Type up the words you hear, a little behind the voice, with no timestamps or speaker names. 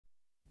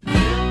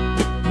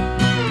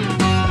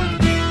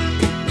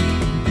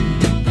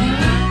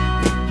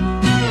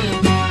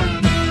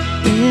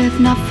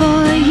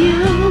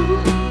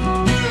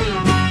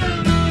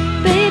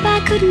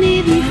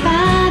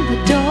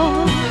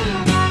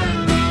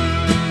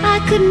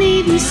couldn't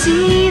even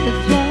see the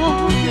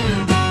floor.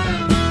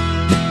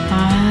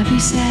 I'd be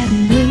sad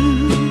and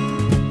blue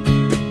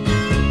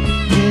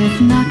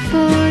if not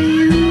for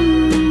you.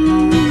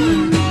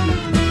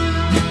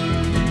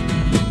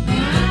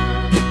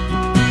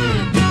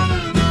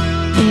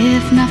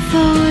 If not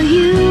for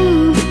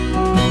you,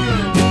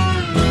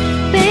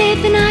 babe,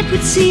 the night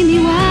would see me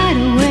wide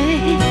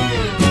awake.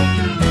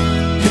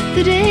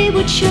 The day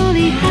would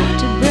surely have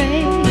to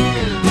break.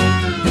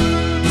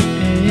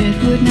 It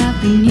would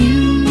not be new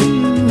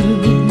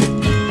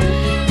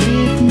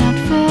if not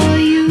for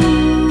you.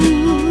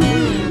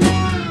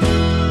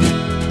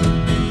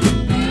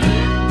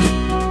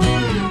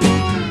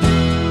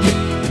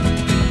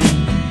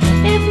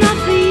 If not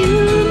for you,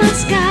 my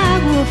sky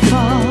will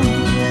fall,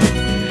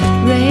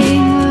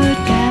 rain would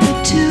gather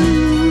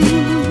too.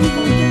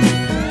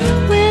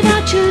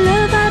 Without your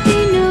love I'd be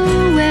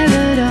nowhere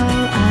at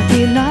all. I'd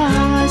be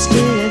lost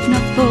if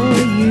not for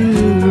you.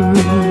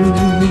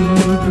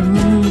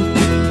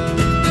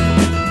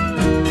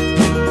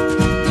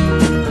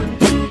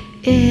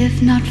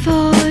 If not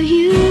for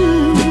you,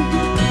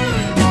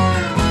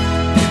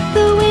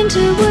 the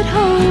winter would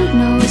hold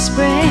no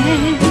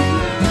spring.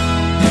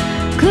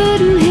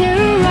 Couldn't hear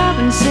a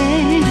robin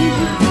sing,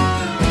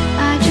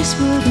 I just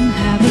wouldn't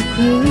have a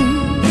clue.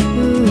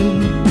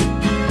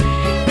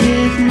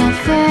 If not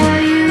for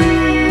you.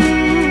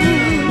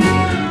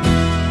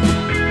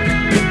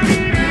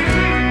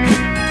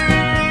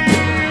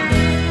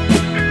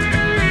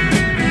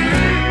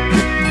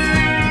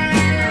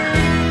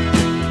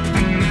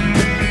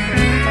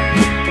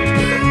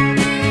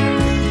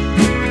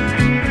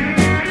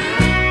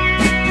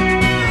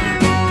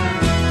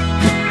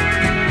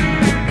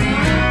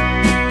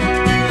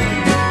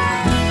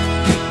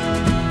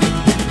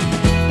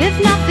 If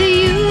not for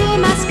you,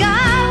 my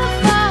sky would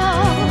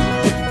fall,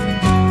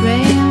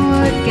 rain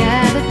would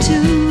gather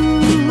too.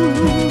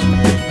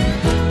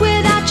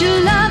 Without your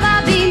love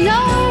I'd be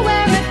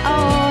nowhere at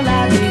all.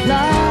 I'd be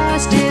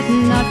lost if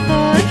not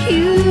for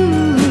you.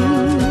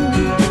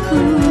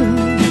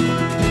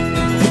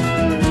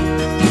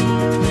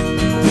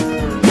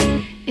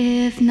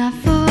 If not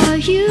for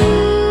you,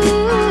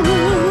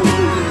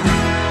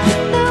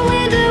 the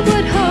winter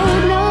would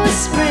hold no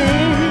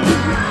spring.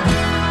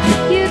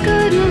 You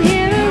couldn't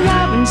hear a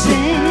robin sing,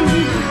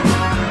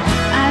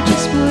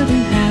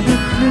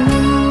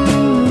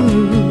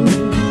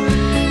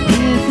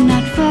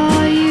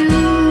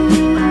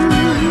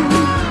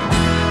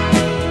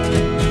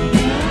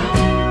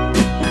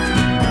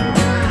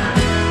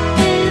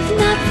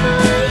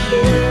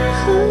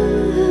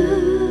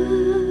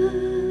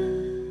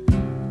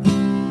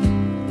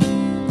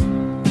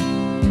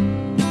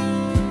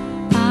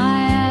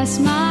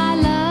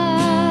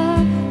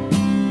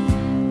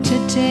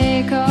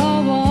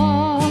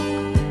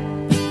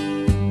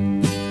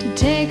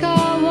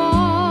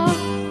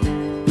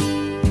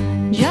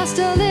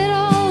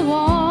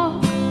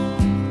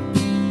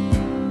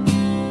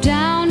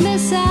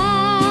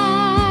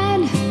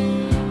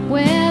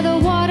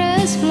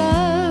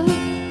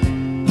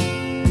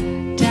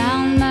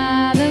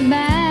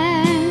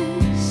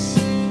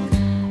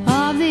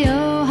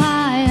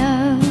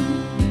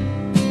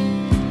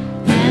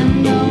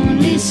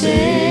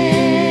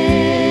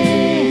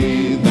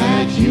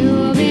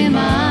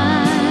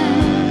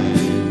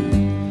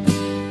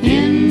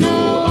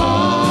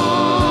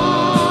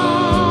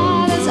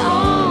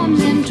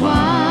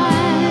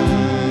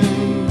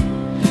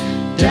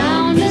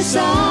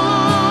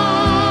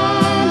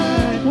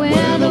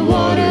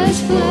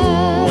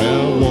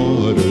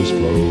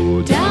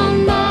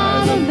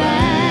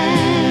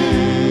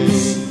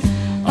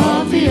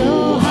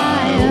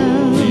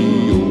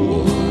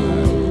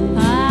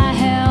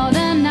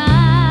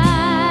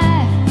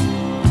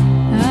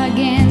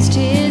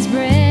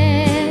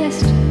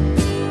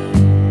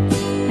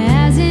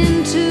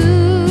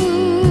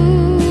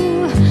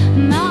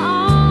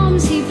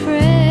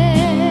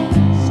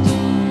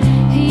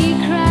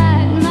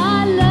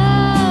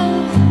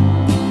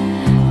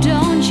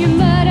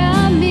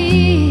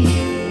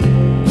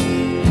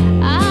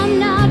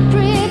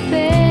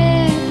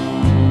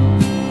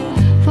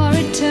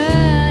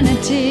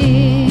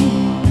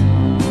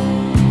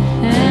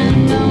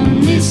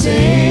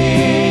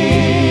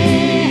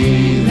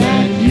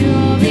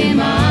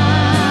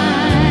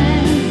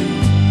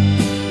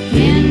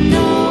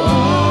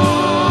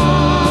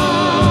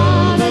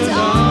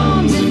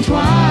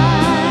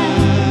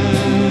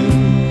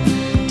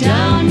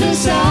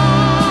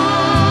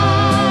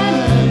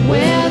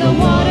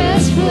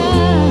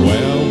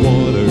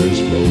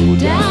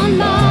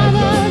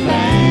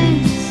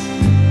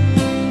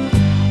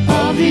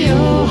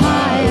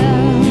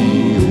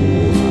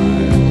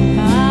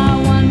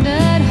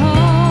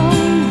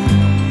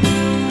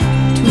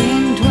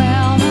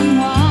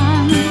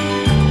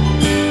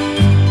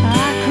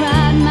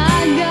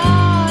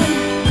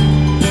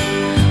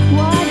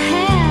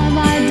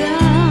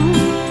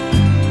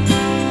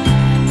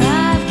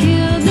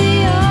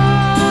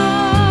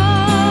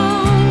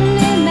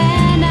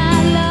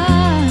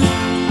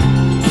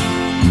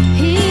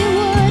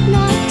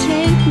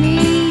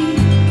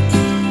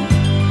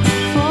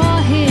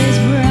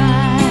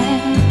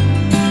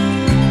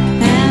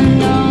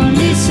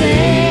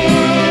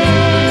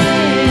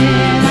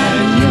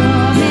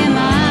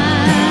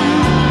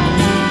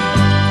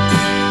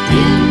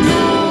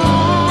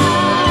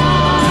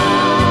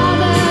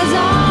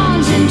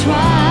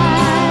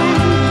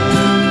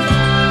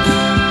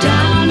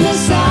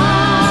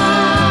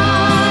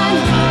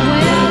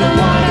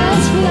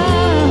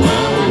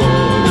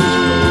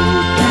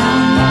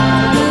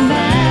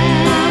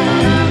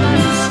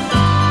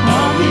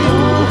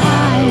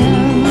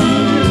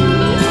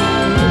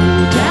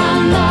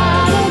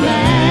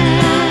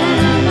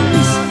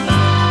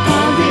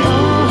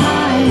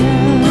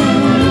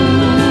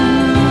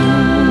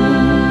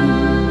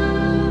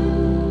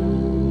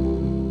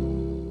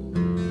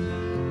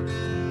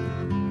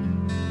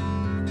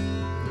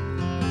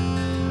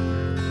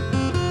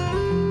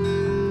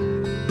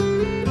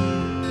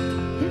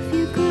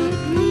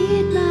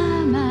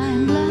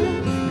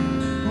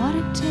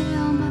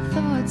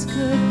 thoughts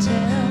could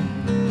tell.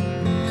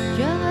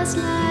 Just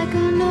like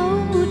an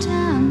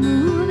old-time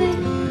movie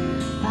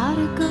about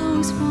a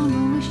ghost from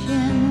a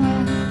wishing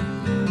well,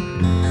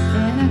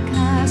 in a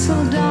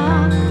castle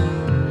dark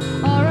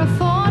or a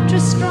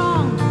fortress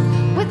strong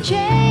with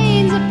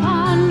chains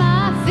upon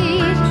my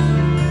feet.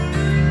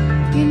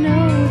 You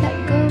know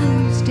that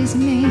ghost is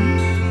me,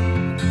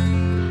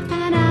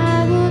 and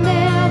I will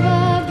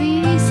never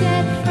be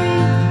set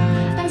free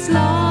as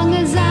long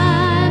as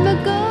I'm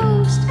a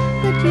ghost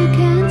that you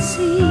can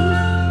see.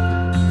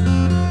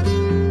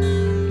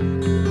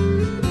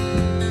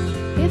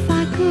 If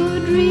I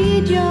could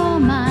read your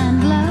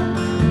mind, love,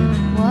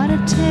 what a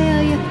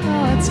tale your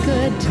thoughts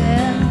could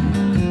tell.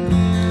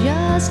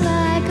 Just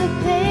like a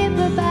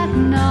paperback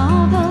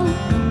novel,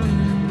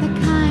 the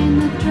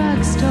kind the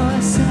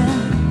drugstore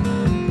sells.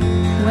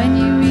 When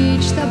you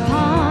reach the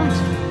part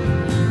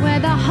where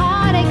the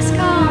heartaches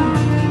come,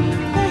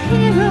 the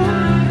hero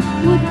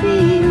would be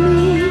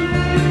me.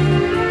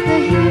 The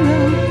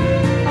hero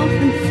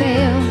often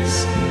fails.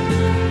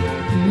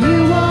 You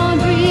won't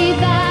read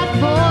that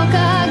book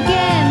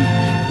again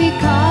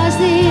because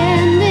the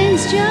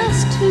ending's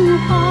just too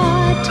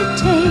hard to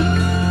take.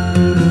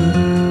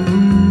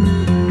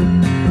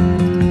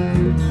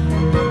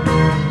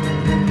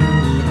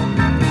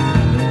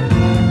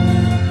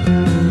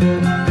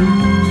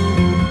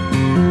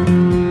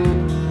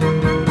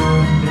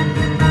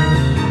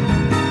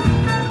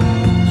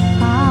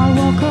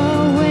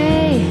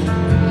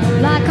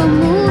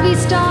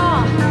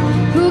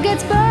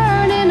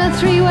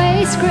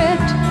 Three-way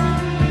script.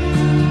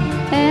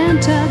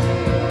 Enter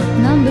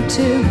number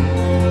 2,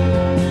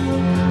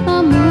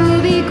 a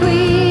movie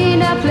queen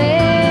to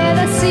play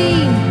the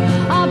scene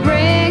of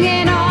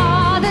bringing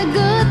all the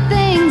good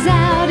things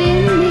out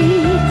in me.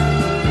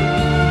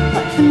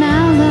 But for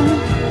now, love,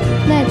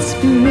 let's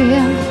be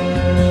real.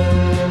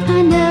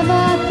 I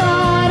never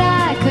thought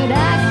I could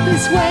act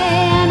this way,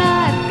 and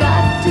I've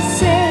got to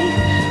say,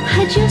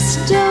 I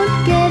just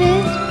don't get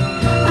it.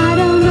 I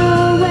don't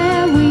know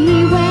where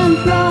we went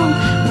wrong,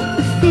 but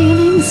the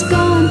feeling's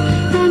gone,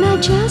 and I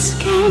just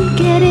can't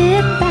get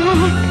it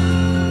back.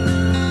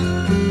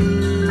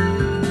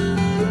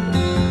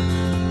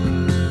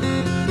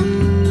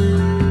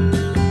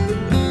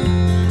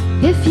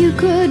 If you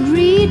could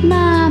read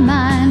my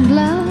mind,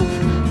 love,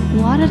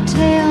 what a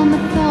tale my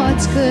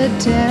thoughts could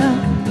tell.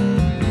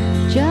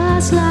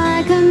 Just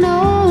like an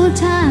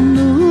old-time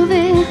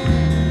movie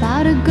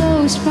about a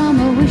ghost from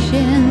a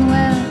wishing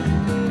well,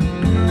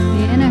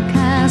 in a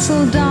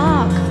castle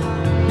dark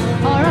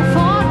or a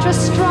fortress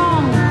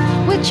strong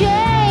with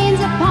chains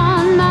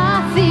upon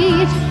my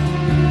feet.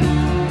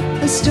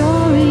 The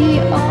story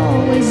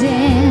always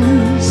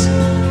ends.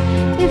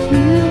 If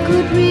you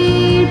could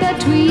read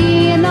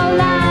between the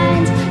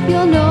lines,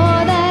 you'll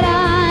know that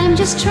I'm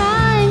just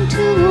trying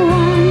to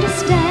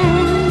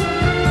understand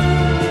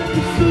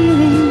the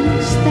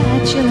feelings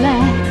that you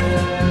lack.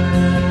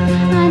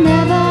 I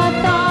never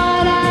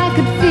thought I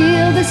could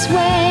feel this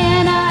way,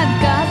 and I've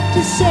got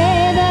to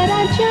say that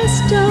I just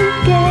don't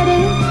get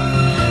it.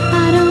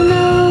 I don't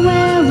know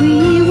where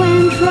we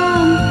went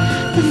wrong,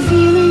 the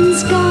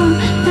feeling's gone,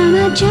 and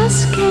I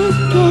just can't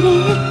get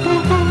it back.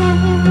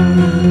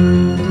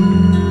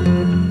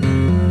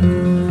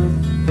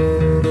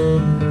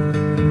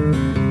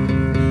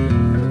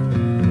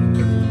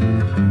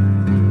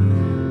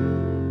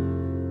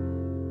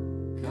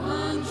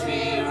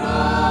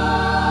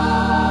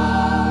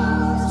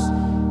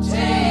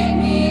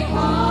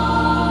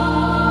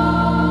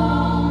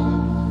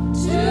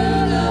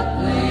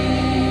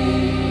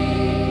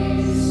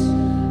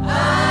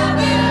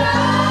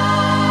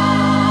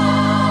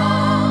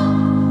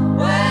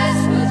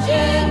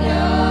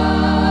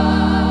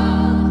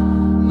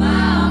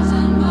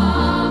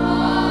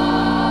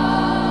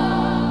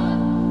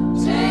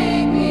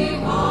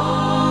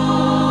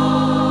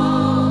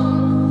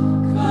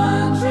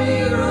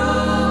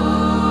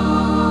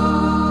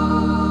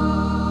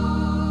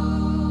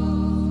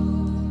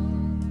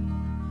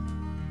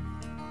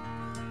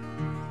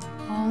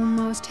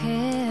 Almost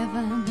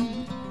heaven,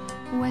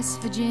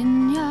 West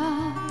Virginia,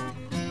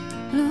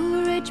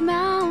 Blue Ridge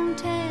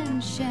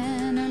Mountain,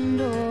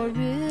 Shenandoah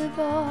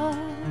River.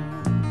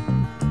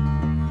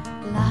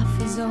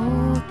 Life is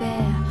old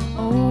there,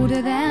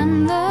 older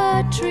than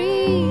the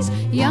trees,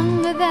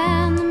 younger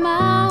than the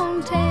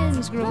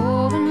mountains,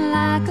 growing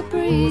like a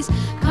breeze.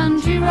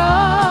 Country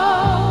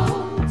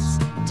roads,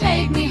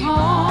 take me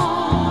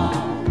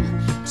home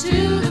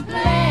to the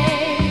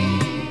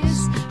place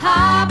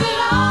I belong.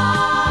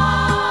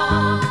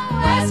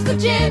 West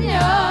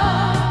Virginia,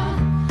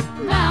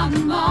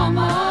 mountain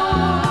mama,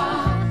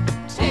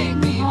 take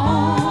me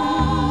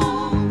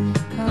home.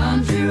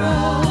 Country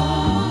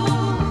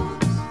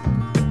roads,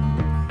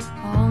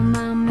 all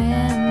my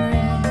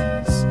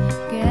memories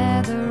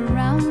gather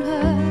round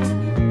her.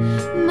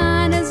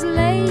 Mine is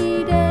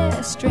lady,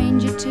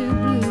 stranger to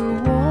blue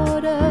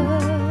water,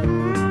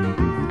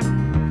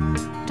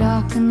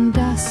 dark and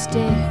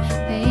dusty,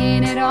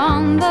 painted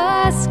on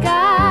the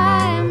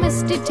sky.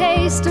 Misty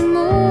taste of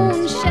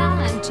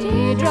moonshine,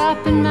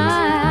 teardrop in my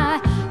eye.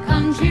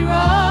 country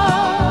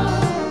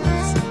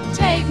roads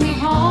take me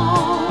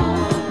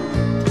home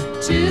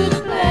to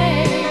the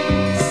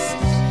place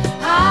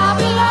I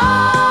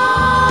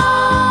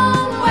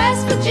belong.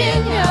 West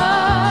Virginia,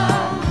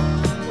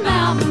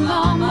 mountain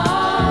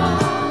mama,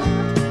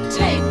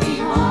 take me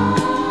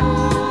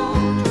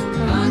home,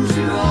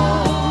 country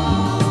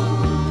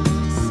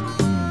roads.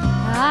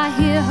 I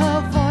hear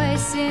her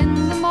voice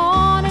in the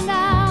morning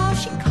now,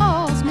 she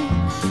calls me.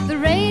 The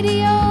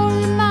radio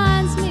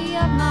reminds me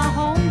of my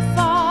home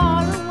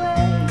far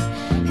away.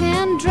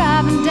 And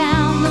driving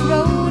down the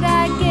road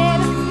I get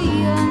a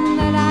feeling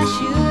that I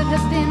should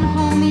have been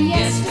home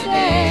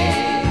yesterday.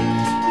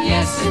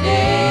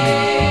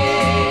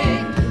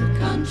 Yesterday,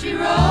 country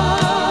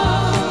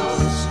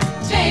roads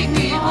take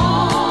me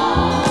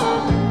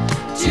home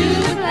to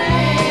the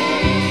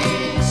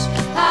place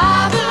I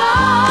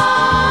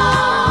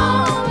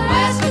belong.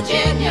 West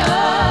Virginia,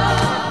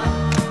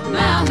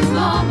 mountain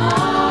mama,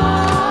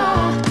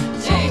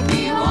 take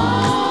me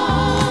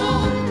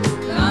home.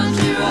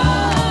 Country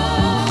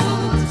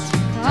roads,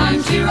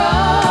 country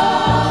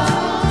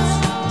roads,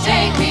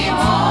 take me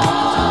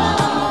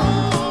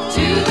home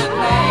to the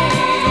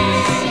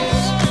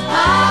place I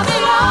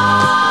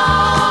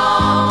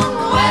belong.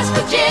 West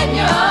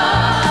Virginia,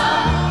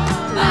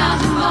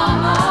 mountain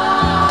mama,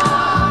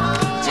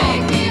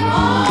 take me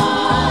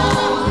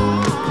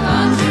home.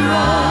 Country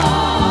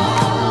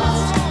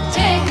roads,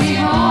 take me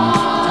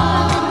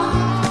home.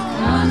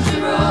 Country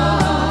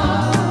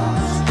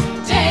roads,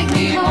 take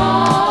me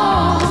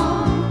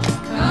home.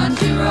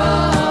 Country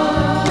roads.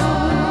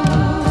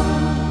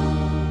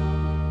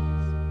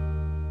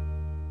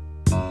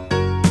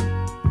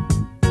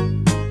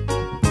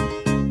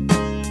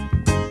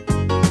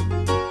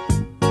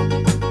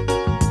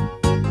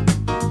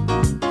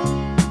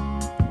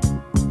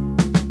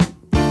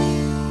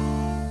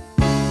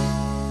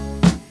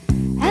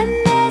 And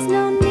there's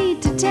no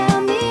need to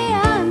tell me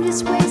I'm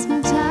just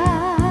wasting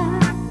time.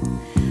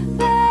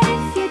 But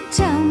if you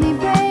tell me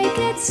break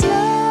it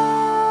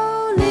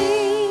slowly,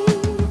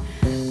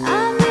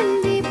 I'm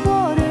in deep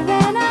water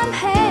and I'm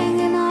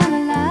hanging on a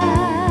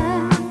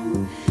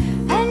line.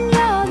 And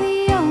you're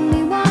the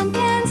only one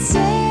can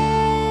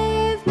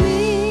save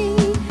me.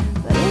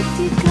 But if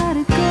you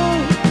gotta go,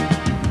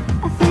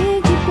 I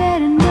think you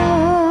better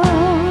know.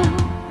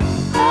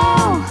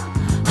 Oh,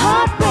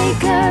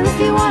 heartbreaker, if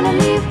you wanna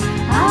leave,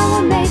 I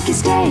will make you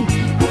stay.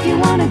 If you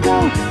wanna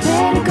go,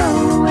 better go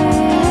away.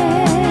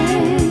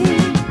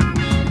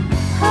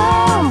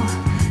 Oh,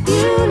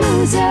 you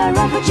loser,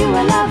 offered you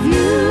a love,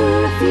 you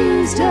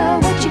refused her.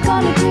 What you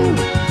gonna do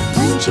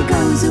when she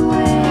goes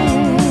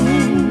away?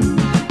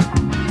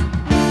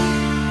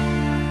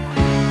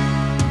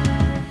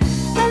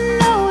 I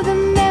know the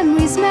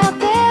memories melt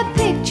their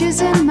pictures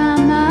in my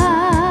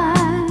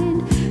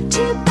mind.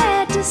 Too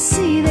bad to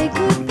see they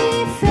could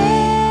be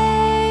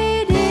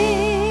fading.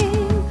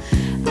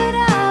 But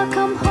I'll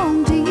come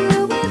home to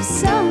you if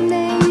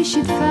someday we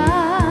should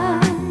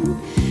find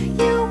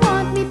you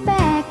want me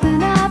back,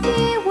 then I'll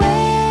be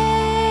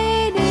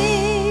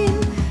waiting.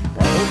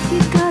 But if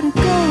you gotta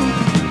go,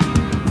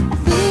 I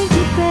think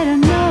you better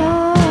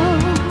know.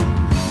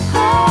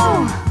 Oh,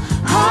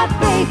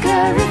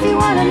 heartbreaker, if you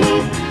wanna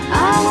leave, I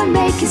will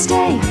make you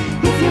stay.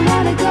 If you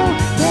wanna go,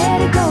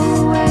 better go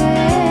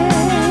away.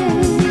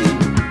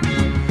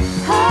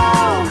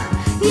 Oh,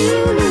 you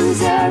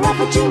loser,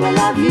 offered you a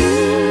love, you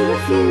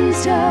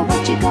refused her.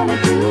 What you gonna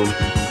do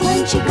when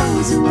she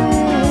goes away?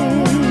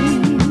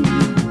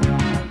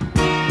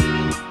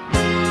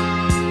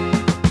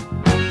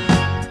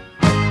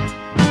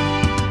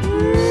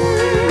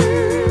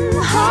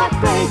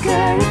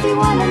 Heartbreaker, if you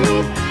wanna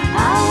leave, I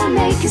will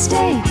make you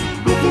stay.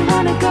 If you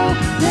wanna go,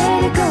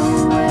 better go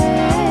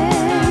away.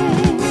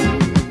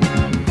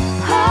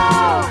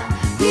 Oh,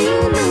 you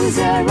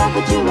loser,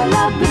 offered you a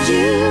love, but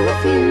you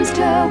refused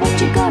her. What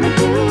you gonna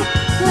do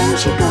when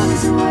she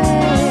goes away?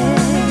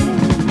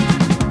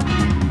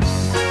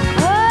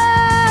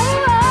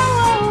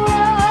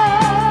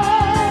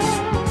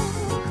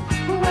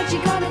 What you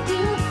gonna do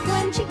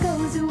when she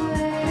goes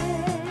away?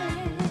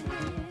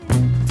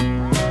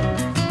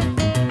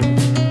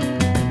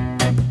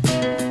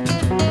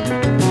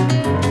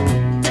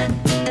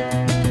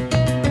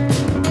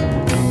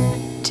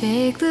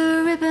 Take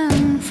the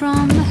ribbon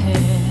from the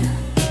hair,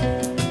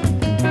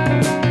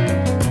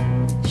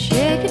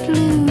 shake it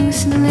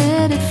loose and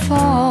let it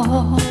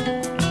fall.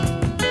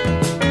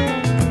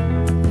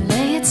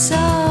 Lay it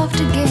soft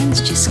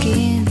against your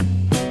skin,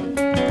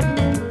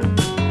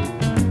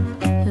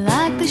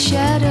 like the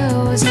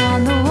shadows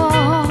on the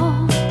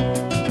wall.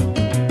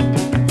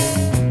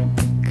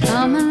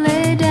 Come and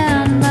lay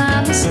down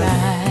by my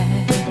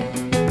side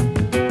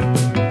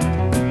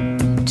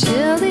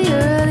till the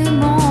early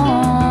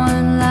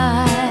morning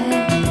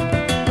light.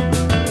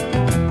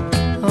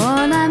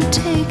 All I'm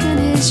taking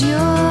is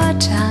your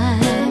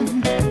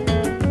time.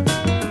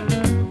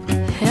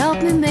 Help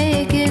me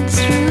make it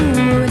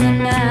through the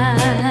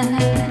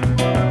night.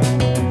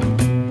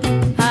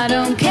 I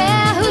don't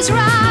care who's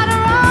right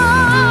or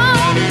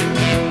wrong.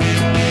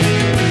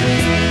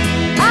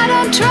 I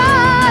don't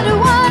try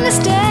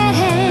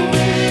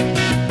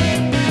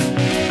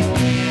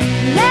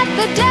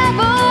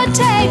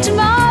take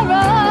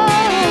tomorrow.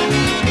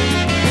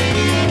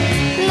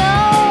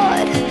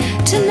 Lord,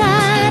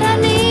 tonight I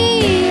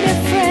need a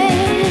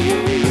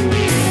friend.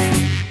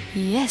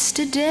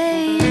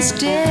 Yesterday is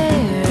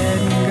dead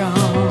and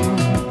gone,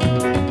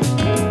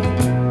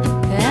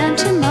 and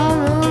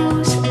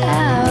tomorrow's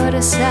out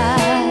of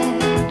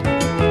sight,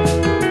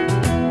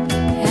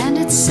 and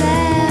it's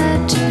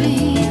sad to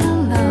be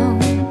alone.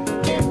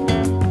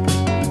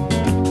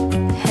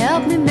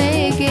 Help me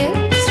make it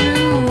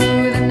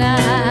through the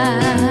night.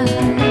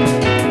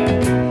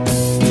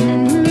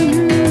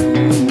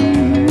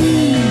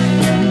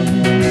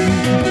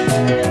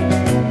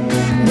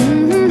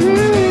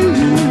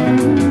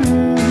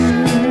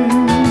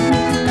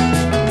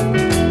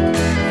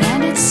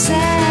 And it's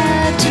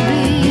sad to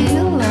be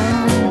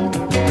alone.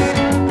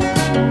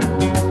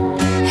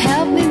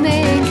 Help me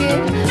make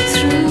it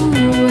through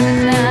the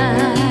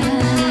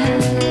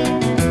night.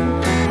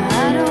 I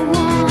don't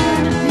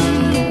wanna be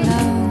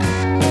alone.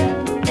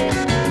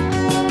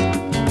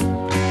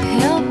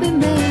 Help me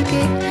make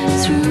it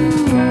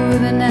through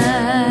the night.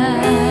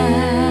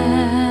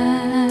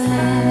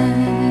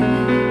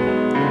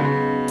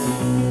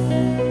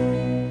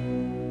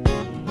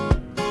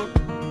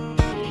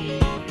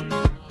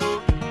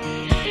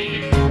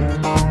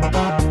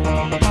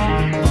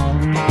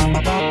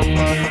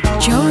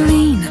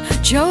 Jolene,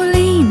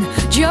 Jolene,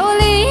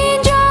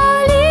 Jolene,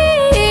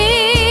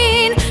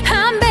 Jolene,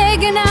 I'm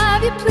begging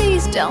of you,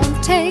 please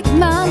don't take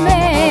my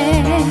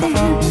man.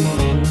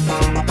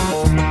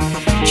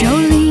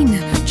 Jolene,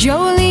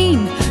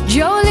 Jolene,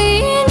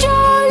 Jolene,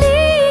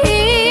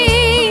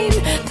 Jolene,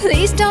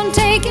 please don't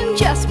take him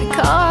just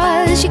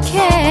because you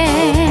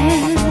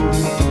can.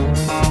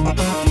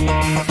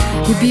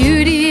 Your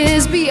beauty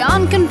is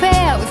beyond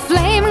compare, with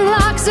flaming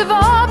locks of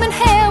auburn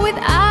hair, with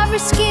ivory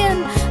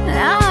skin and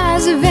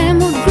eyes of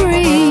emerald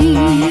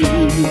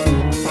green.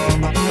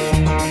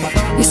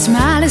 Your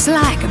smile is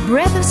like a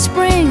breath of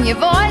spring, your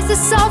voice is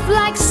soft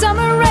like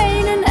summer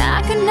rain, and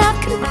I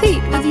cannot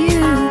compete with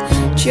you,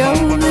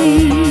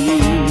 Jolene.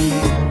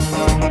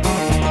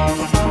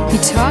 He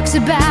talks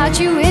about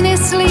you in his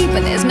sleep,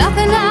 and there's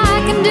nothing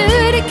I can do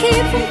to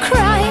keep from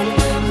crying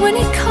when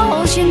he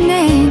calls your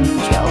name,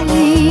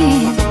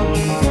 Jolene.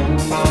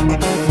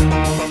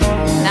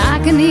 And I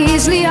can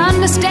easily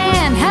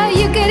understand how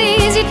you could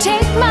easily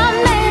take my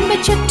man,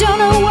 but you don't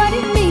know what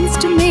it means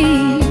to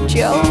me,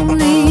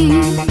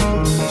 Jolene.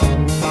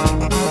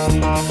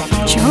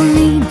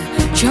 Jolene,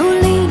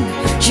 Jolene,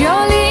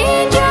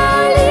 Jolene,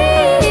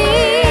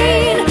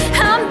 Jolene,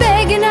 I'm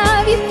begging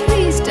of you,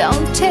 please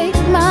don't take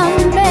my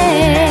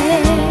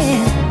man.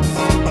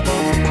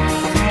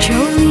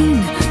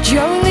 Jolene,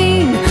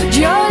 Jolene,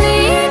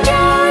 Jolene,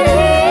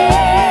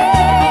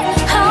 Jolene,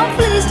 oh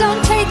please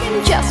don't take him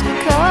just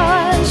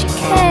because you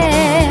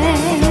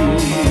can.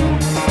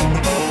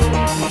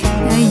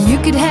 Now you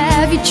could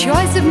have your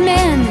choice of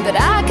men, but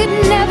I could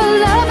never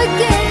love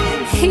again.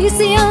 He's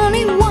the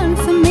only one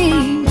for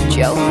me,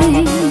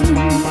 Jolene.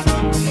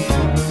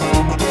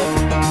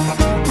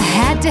 I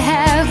had to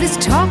have this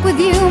talk with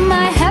you,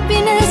 my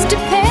happiness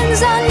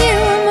depends on you,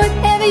 and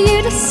whatever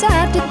you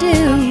decide to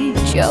do,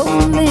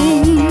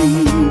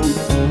 Jolene.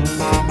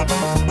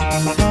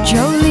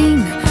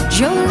 Jolene,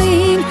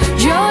 Jolene,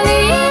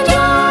 Jolene,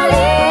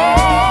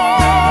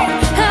 Jolene,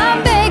 I'm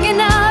begging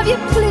of you,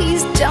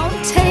 please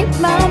don't take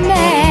my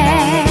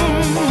man.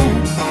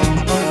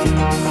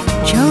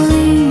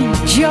 Jolene,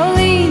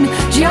 Jolene,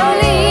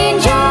 Jolene,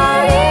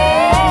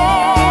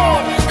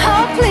 Jolene,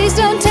 oh please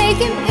don't take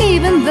him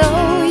even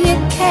though you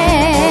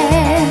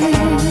can.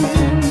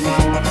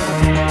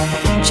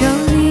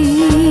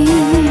 Jolene,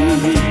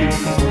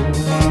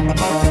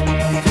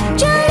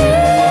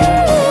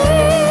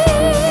 Jolene,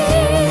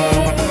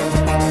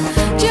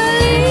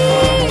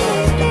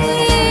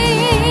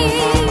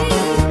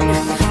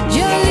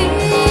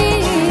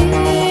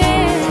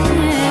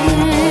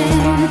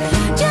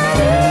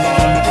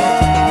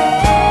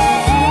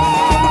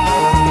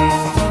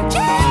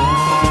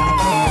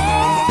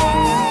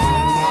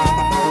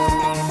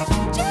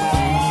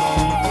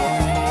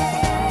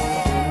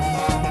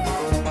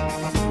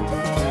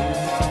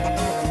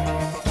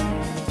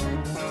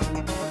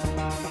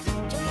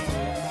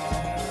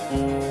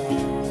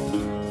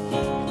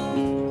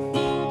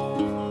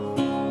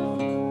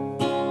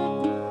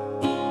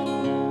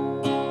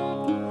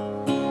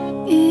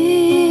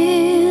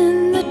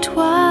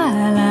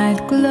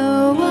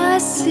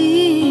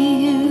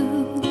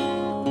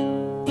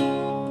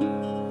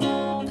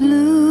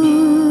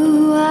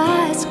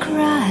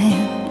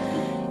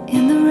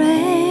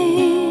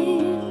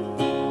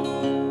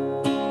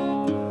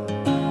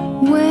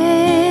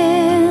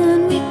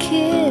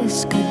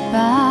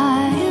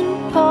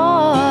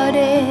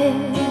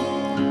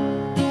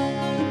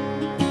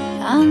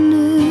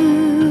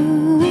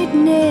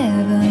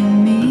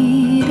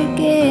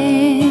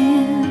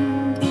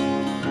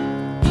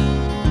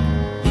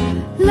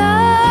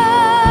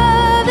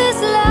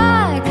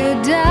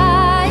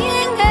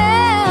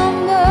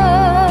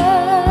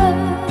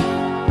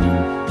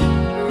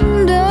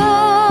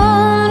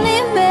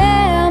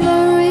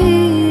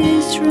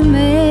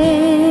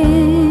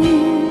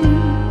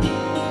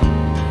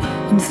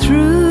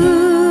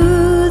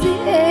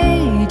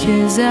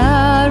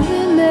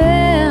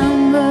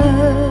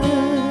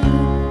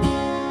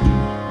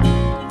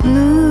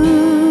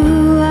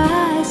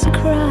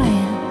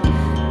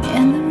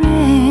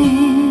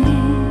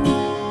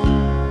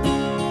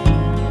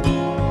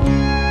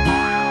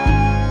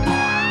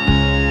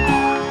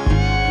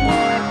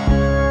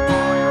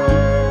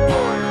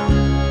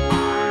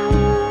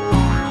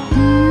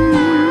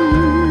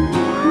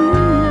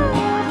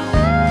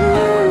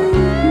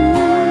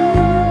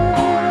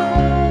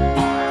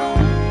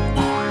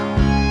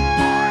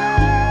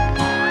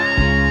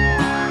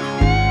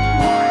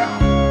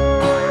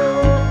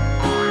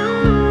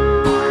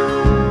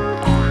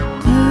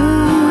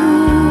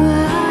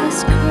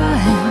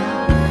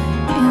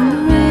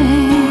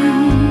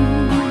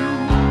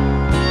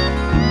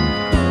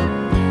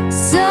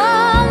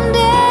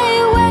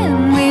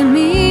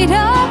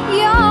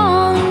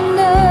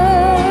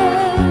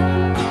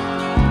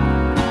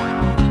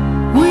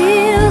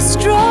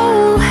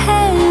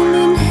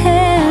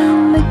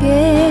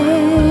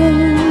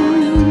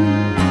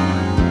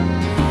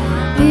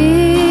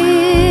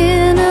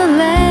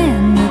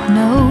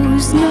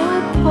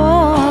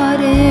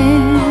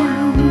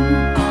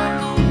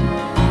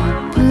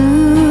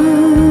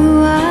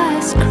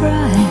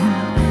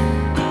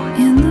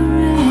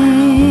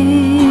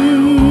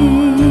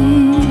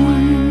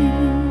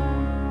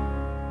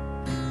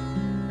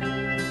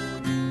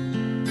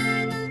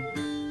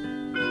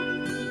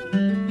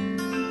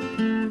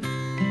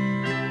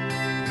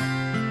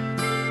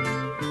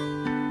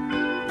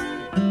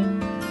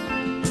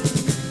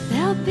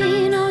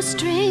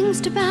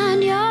 strings to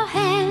bind your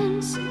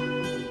hands,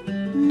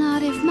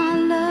 not if my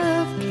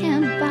love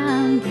can't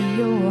bind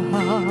your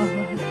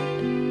heart.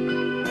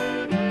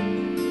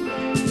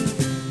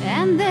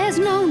 And there's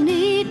no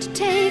need to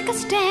take a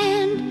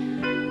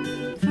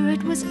stand, for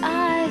it was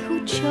I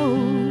who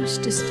chose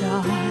to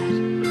start.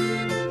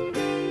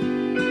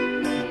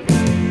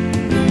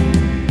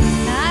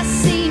 I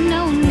see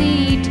no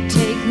need to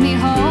take me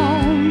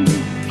home.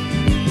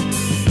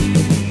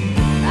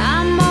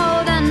 I'm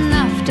old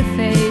enough to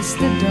face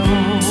the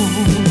dawn.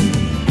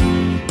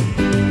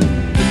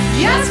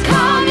 Just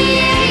call me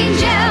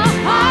angel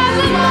of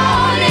the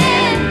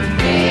morning,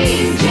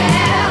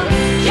 angel.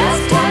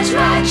 Just touch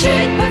my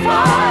cheek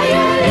before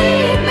you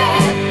leave me,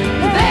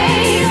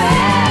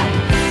 baby.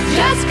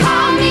 Just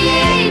call me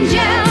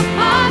angel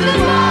of the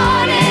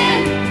morning,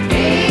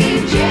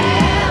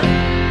 angel.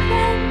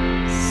 Then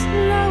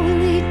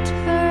slowly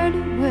turn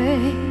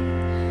away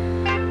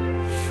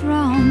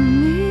from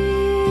me.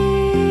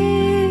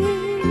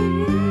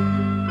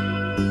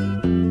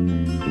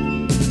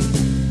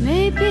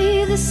 Maybe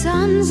the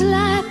sun's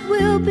light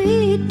will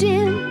be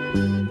dim,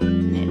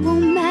 it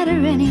won't matter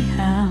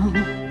anyhow.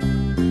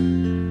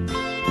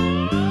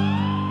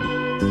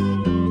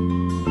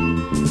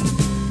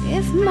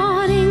 If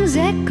morning's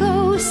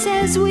echo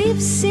says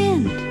we've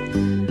sinned,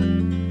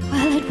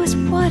 well, it was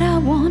what I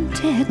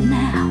wanted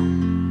now.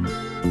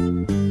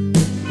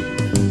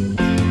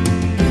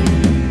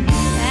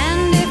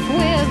 And if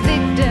we're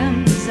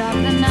victims of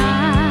the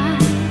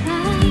night,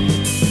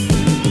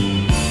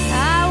 I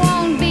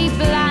won't be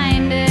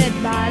blinded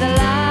by the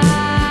light.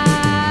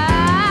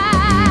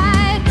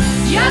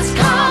 Just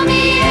call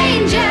me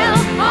angel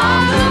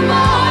of the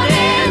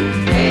morning,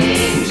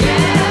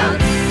 angel.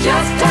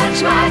 Just touch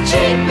my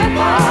cheek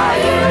before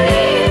you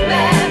leave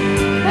me,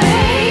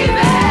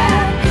 baby.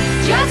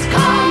 Just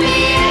call me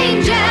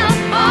angel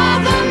of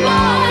the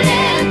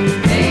morning,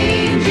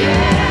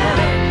 angel.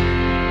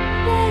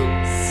 Then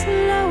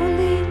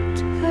slowly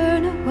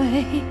turn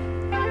away.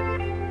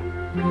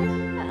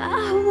 I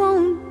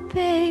won't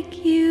beg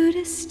you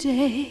to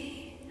stay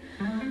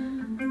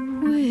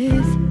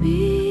with me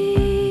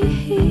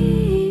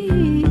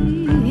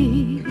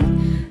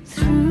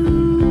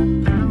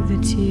through the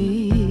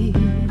tears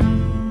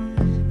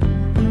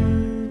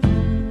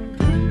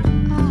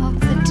of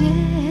the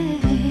day,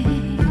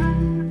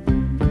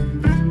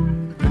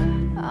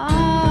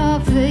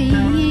 of the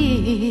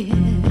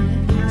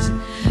years,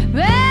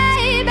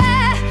 baby,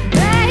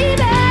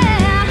 baby.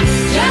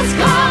 Just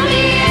call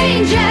me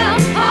angel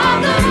of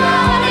the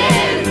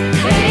morning,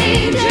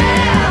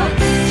 angel.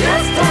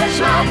 Just touch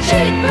my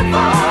cheek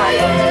before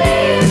you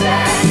leave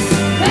me,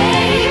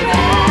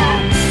 baby.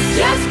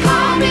 Just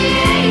call me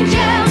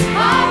angel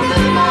of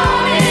the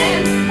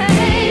morning,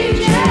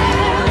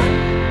 angel.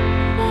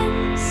 Then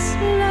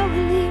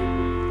slowly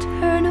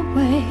turn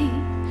away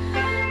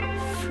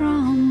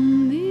from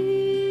me.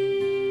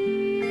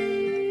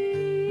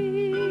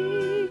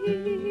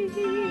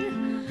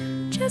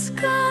 Just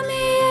call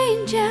me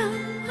angel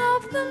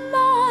of the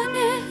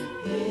morning,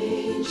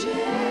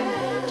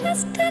 angel.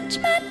 Just touch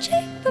my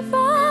cheek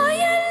before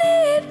you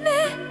leave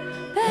me,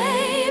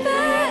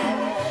 baby.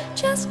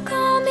 Just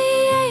call me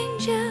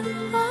angel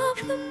of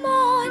the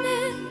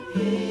morning,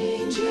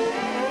 angel.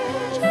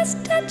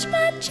 Just touch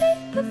my cheek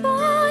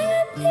before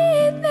you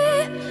leave me,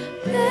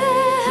 baby.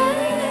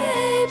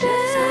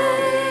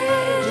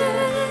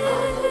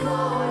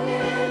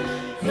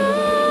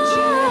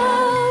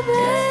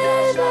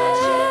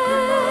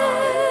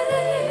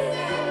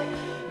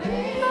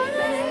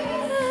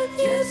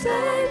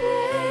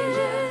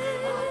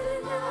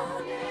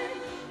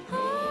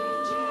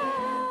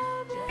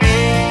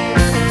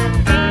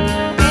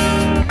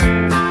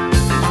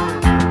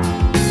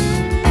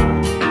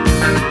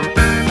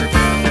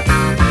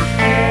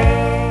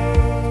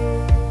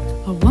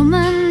 A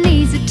woman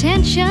needs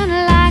attention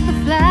like the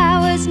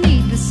flowers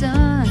need the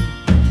sun.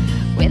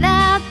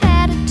 Without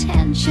that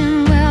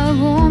attention, well, a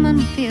woman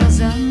feels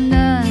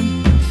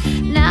undone.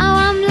 Now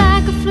I'm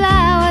like a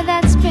flower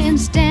that's been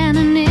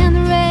standing in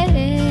the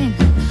rain,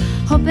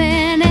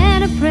 hoping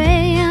and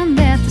praying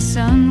that the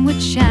sun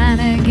would shine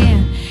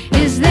again.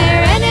 Is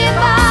there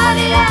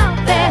anybody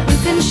out there who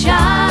can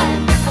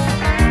shine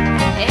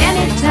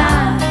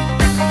anytime?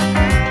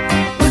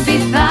 Would be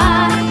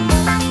fine.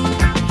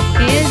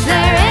 Is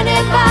there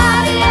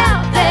anybody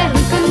out there who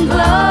can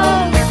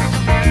glow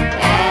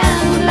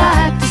and would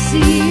like to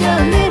see a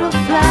little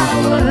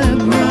flower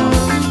grow?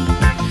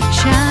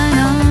 Shine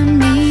on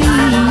me,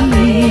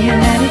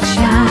 let it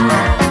shine.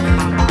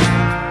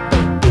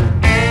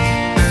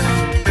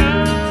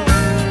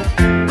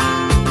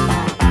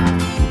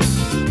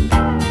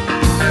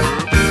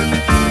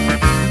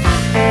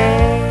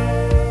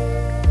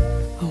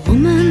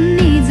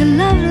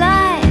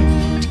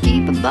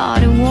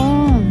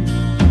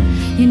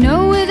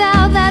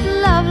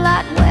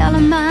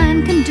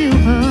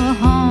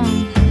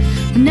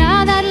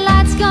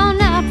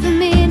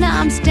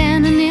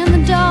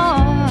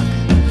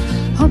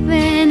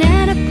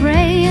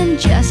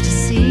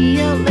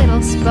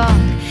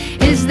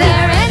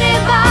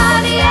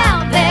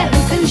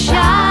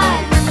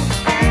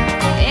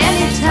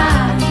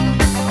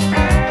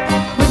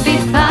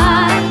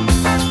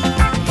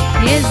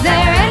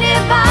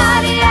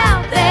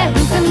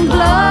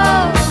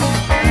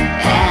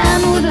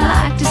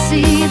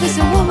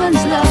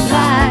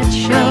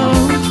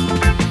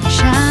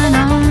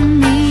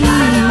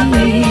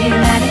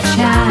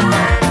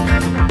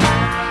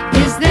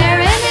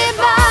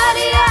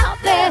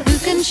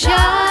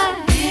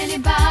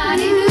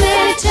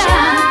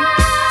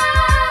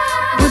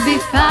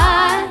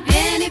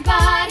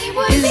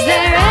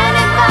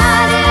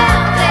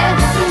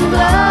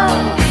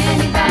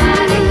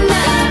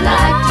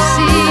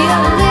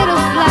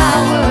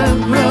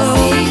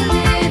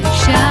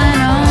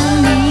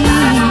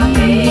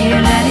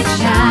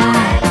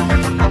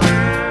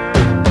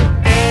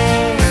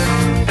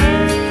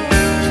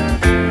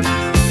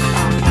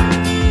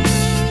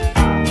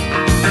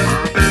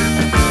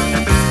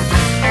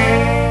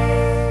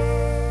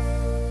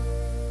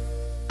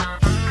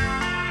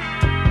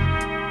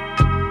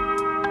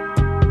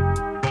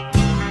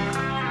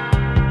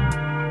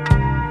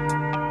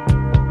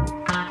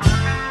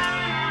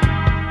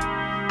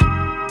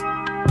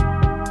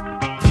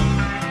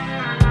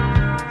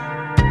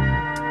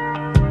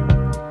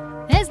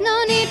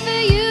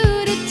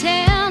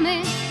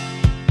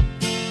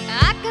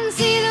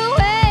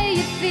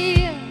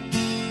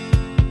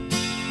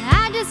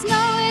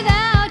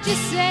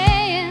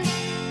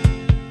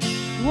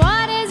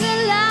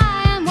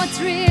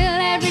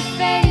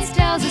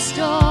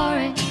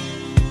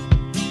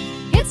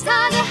 It's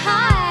hard to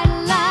hide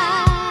a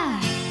lie.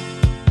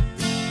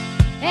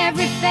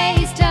 Every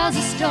face tells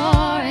a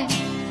story,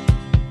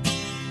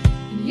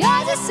 and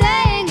yours is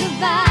saying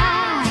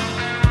goodbye.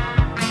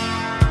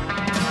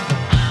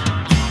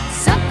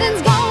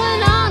 Something's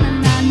going on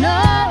and I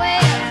know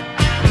it.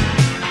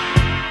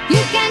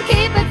 You can't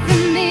keep it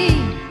from me.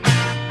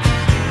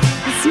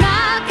 The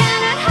smile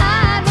cannot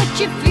hide what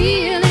you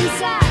feel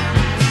inside.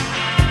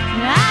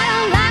 And I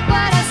don't like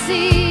what I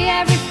see.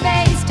 Every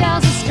face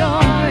tells a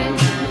story.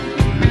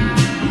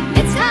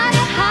 It's hard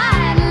to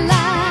hide a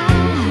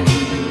lie.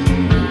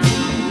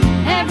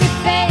 Every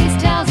face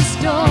tells a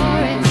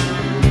story.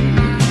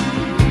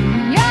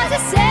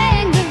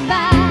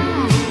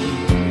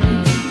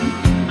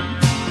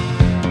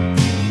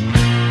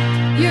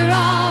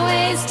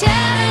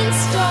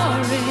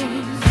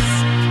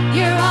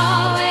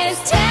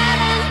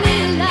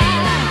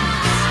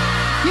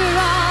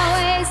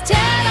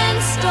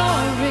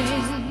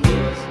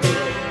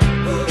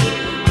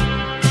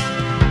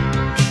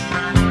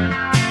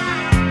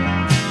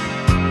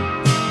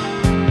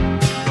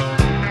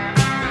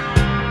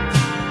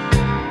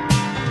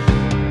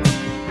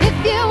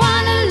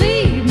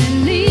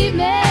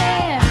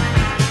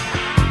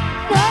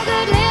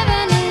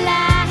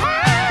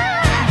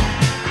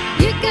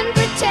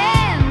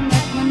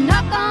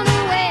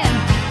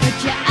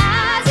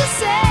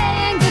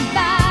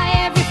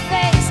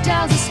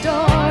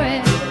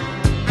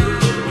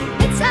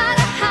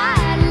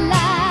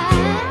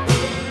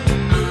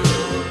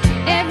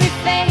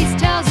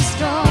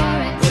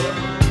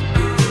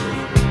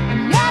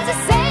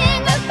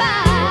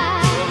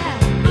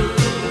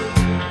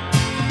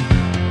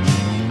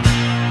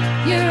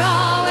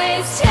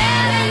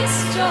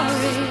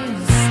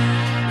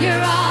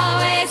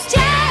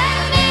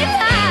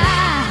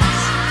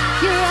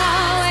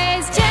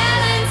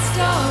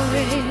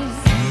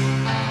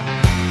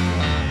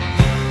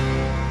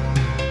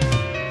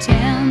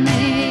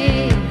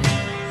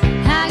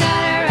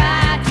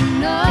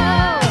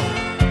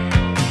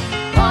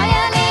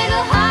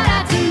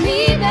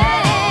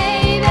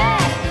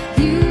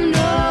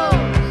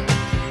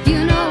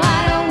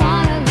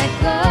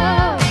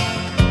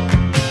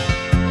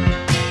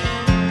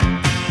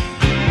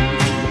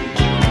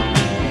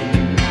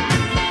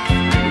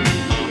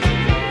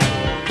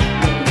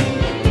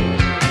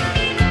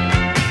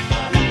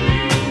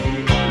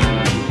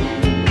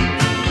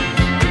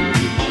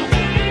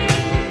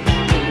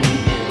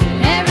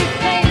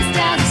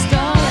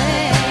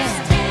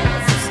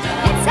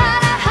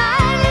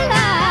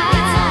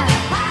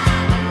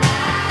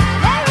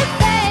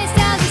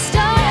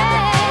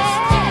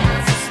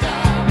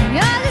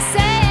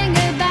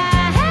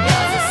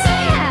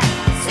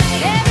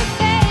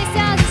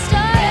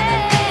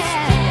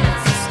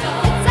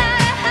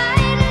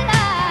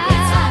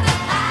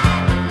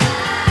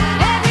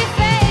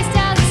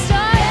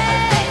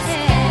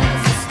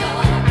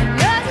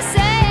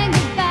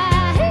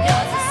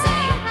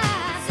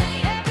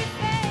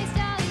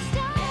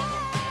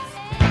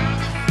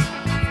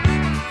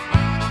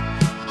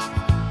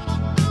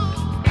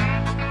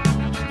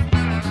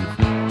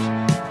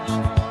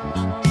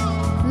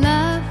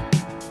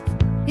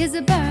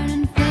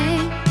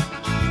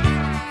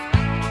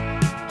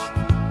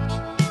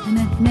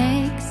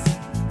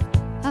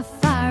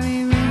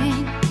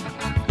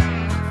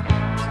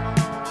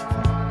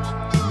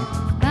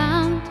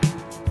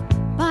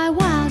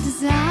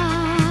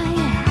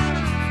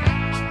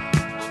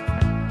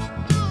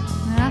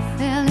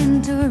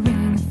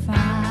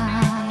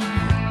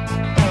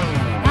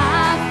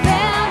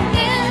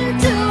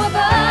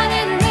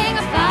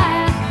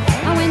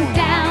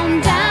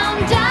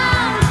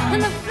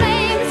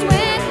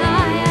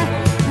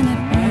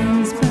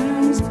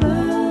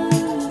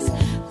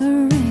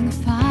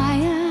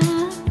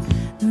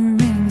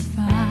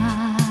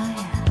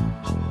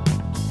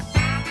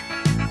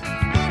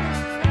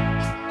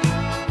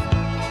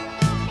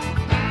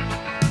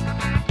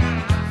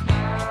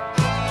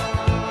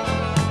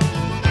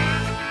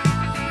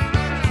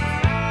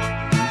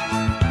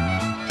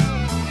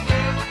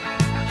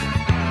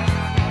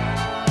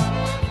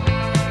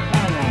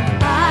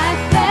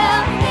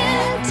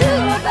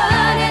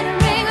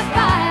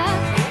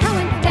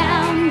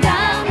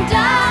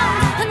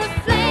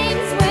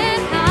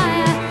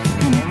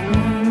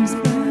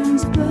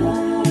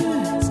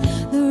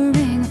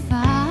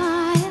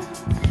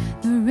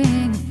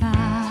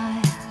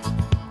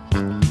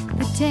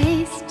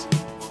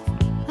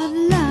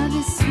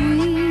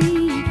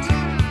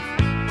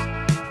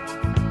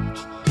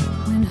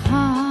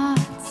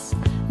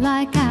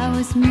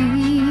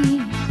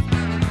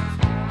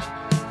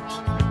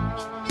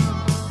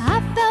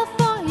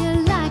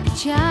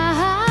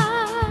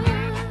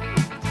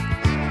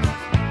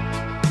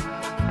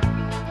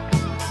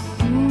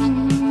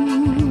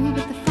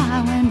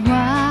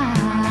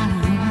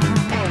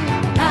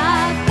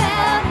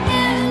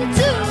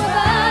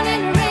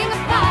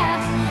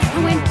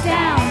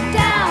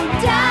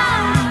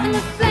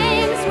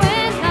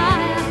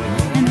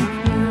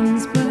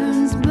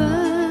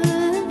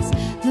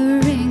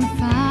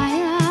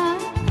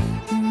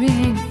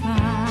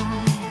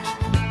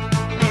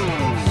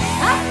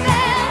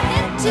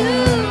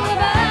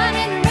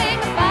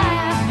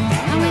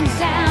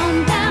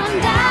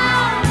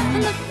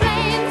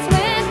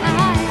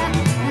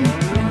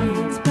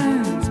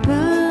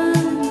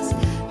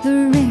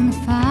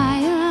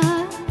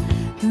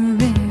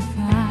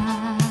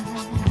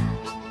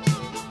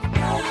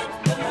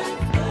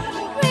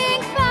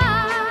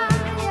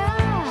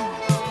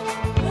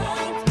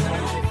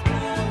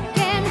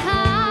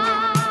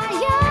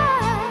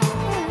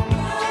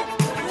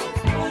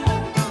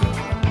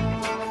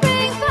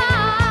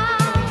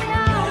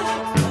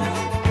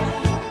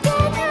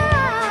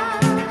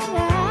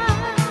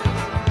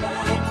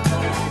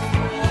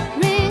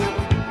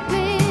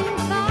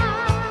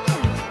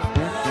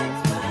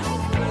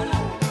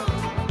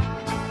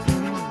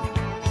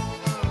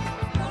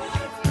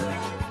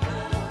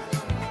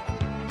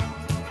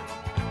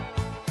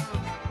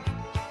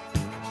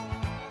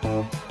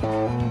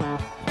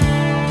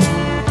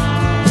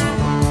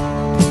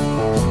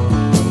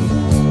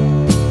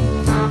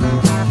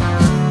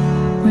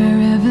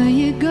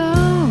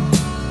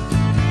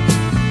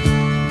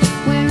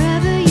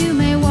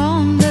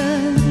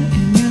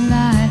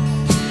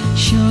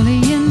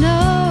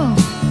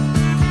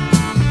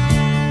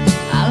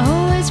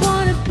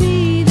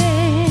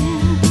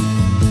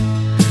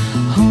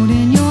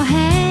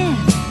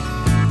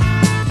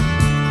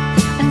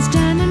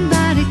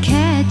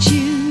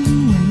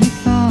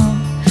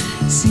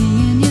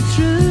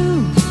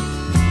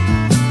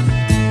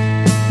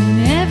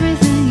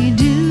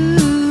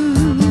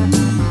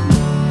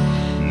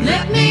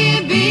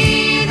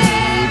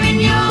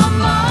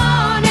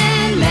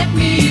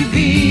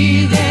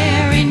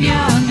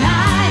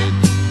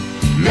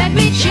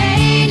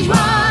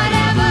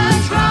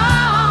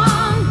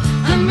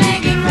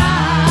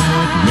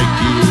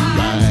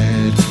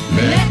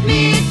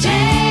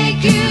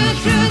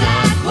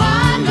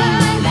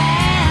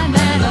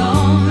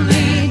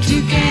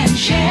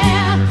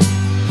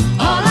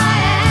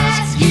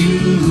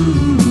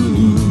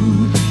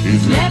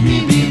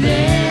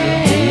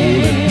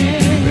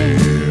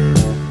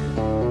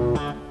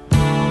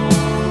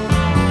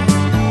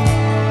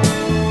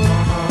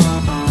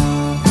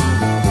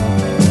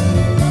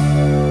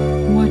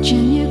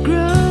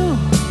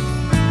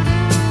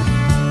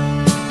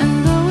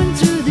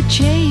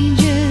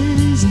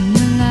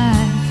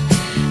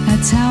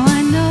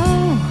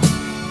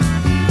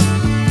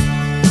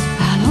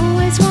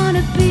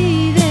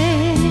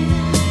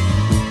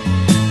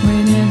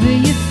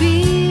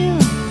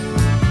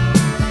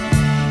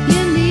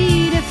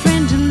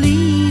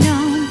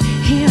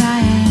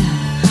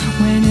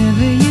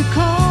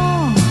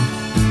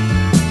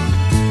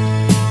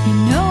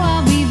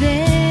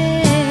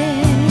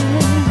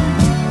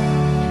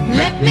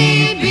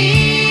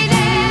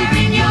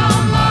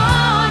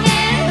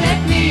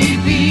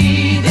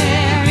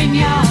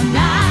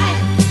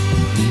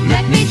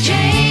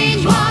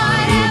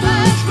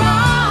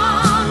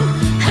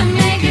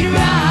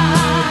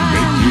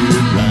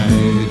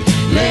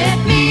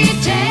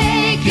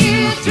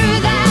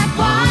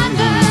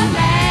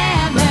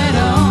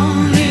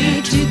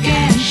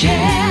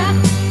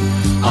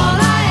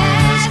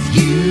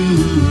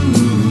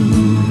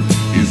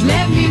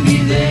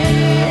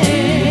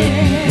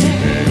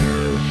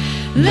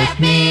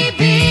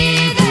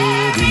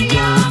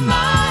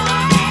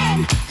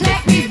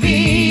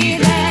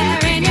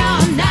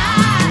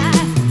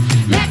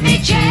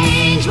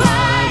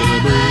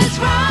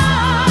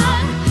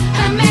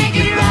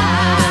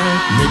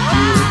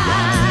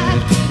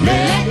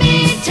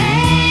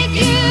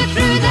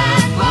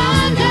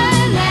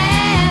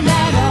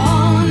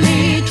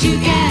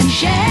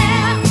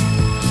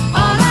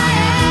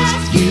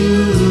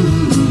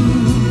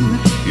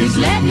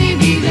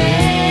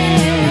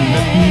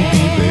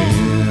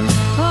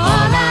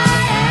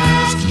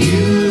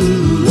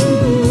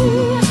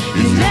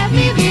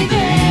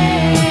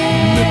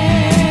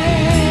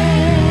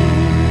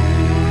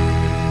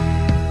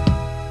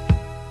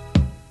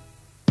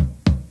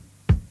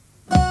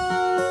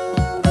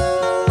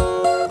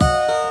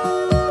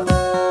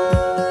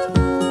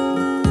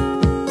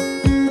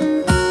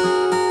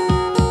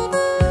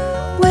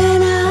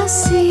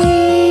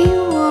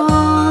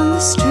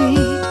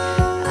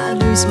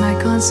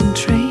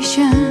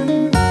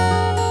 concentration.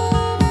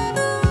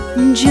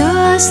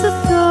 Just the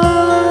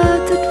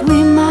thought that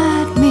we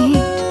might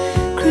meet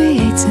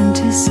creates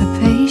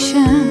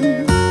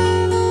anticipation.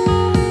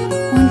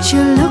 Won't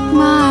you look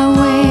my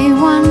way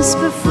once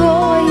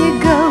before you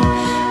go,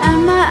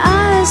 and my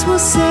eyes will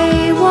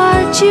say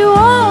what you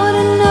ought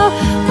to know.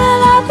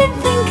 Well, I've been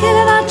thinking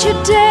about you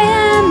day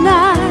and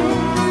night,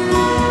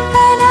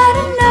 and I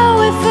don't know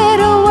if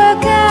it'll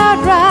work out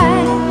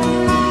right,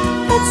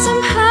 but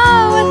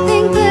somehow I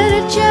think that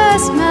it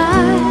just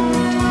might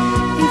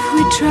if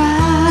we try.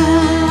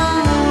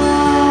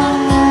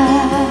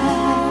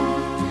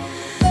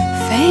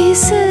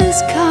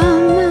 Faces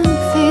come and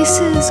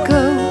faces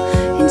go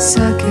in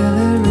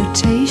circular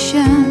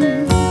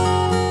rotation,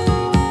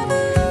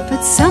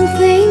 but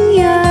something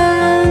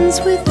yearns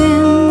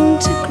within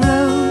to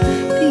grow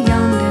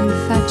beyond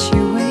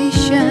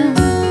infatuation.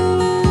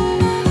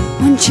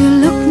 Won't you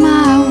look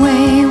my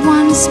way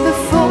once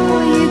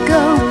before you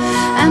go,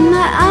 and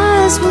my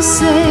eyes will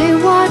say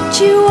what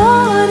you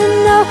ought to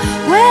know.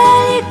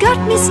 Well, you got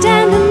me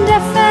standing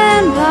deaf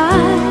and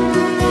blind,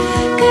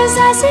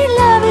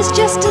 is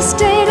just a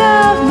state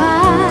of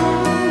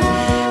mind,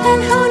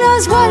 and who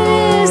knows what it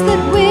is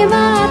that we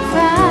might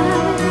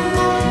find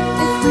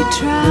if we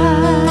try.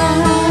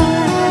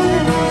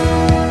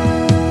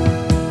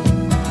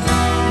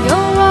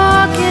 You're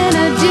walking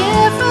a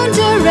different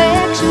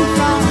direction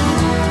from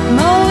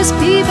most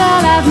people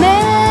I've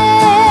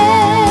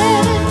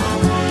met.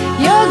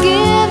 You're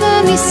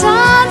giving me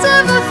signs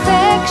of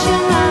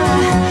affection I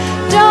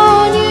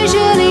don't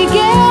usually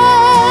get.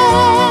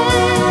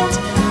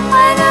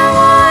 I don't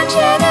want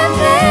you to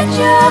bet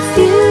your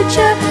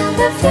future.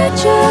 The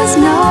future's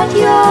not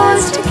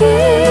yours to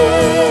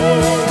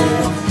give.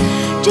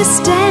 Just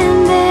stand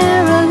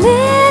there a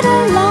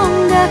little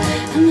longer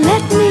and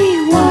let me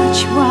watch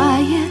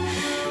while you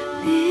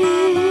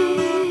live.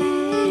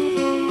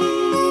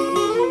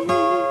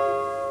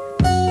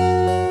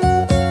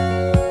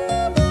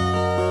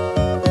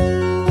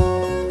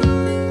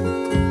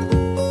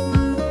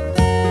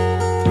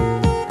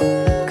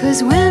 'Cause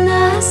when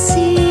I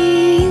see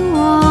you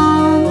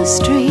on the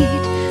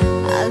street,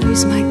 I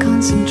lose my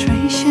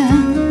concentration,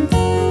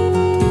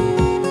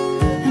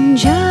 and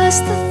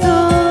just the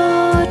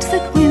thought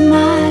that we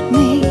might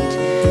meet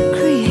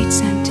creates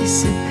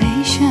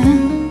anticipation.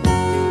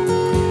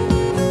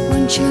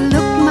 Won't you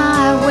look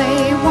my way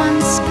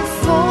once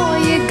before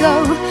you go,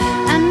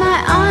 and my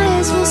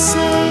eyes will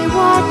say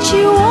what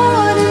you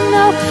ought to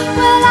know.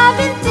 Well, I've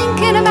been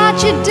thinking about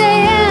you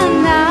day and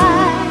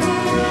night,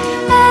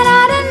 and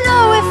I don't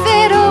know if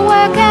it'll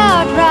work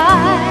out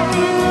right,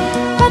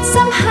 but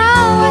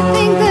somehow I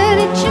think that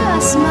it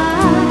just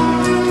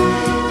might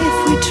if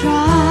we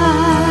try.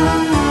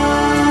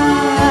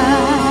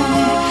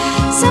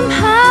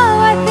 Somehow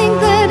I think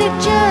that it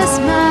just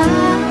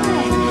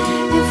might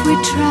if we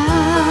try.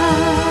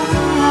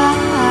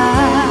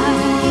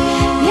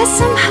 Yes,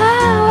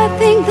 somehow I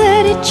think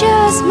that it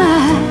just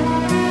might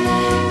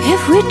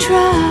if we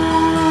try.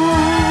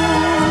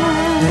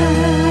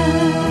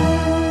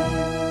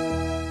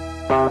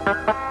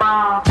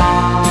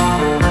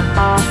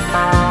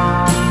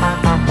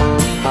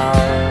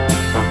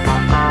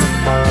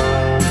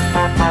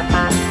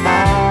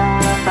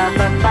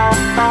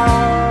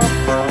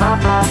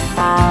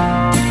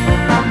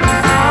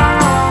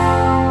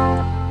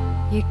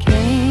 You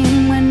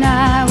came when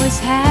I was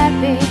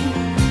happy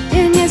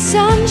in your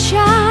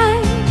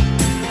sunshine.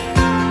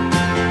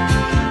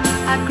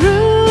 I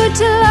grew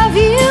to love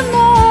you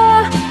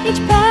more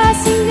each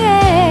passing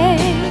day.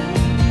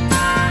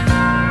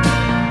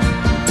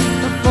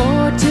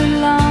 Before too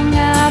long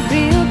I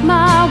built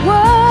my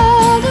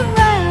world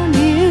around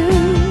you,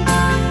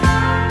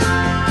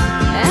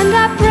 and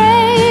I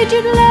prayed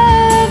you'd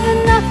love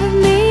enough of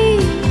me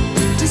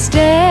to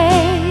stay.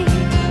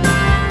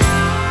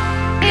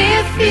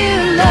 If you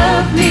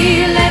love me,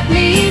 let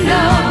me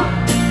know.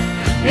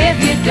 If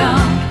you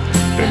don't,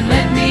 then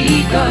let me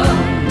go.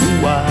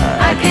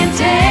 I can't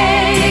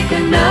take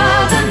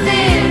another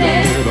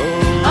minute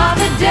of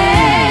the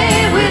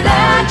day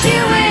without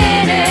you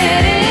in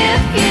it.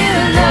 If you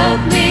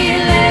love me,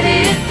 let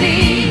it be.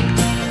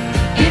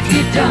 If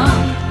you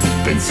don't,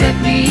 then set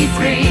me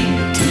free.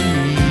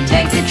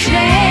 Take the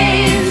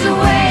chains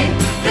away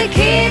that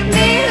keep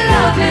me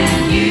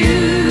loving you.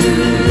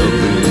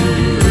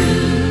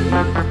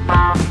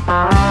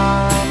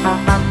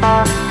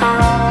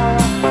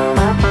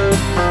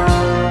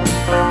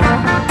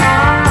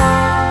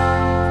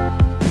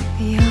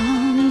 The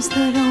arms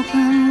that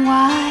open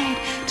wide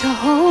to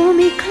hold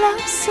me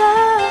closer,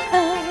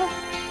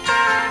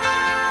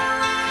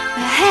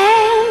 the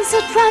hands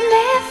that run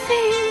their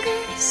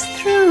fingers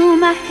through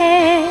my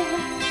hair,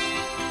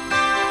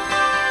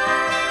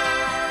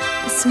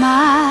 the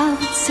smile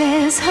that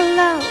says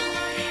hello,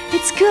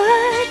 it's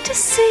good to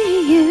see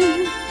you.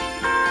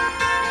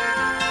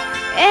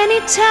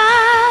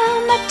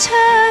 Anytime I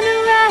turn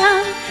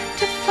around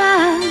to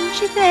find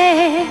you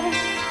there,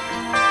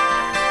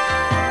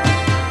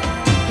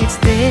 it's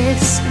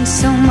this and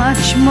so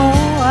much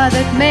more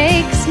that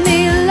makes me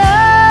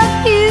love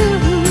you.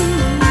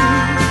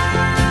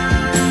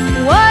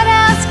 What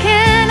else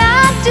can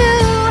I do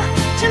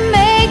to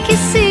make you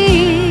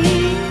see?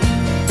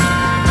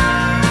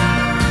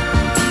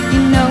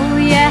 You know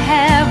you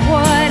have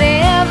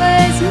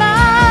whatever's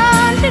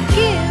mine to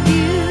give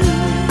you.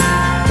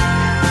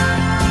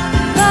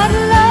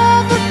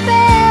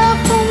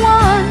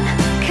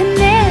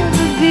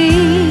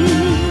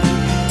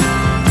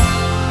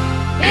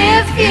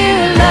 If you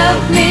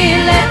love me,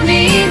 let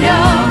me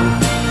know.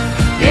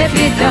 If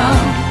you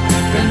don't,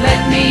 then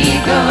let me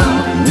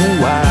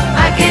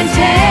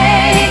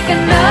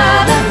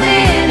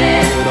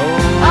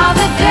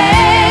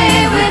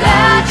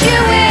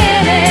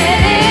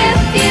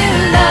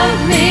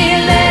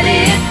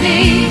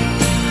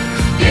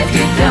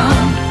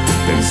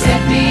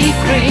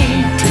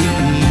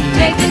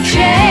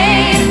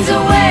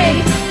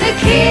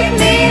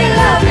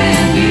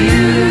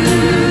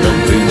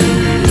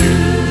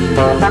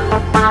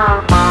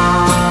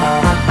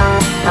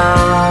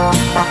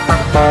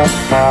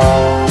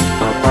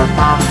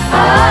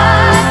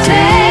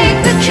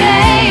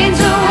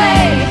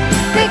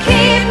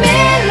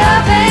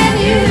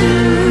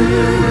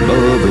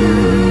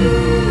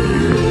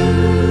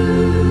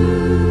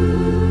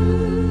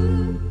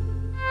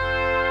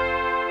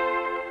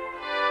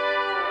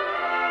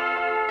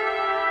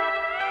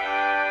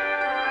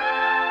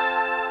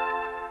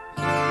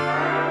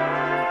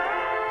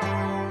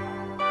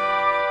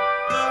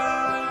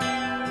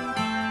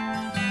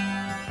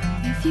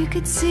you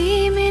could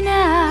see me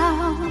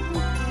now,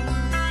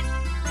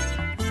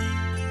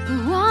 the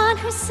one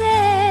who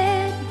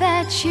said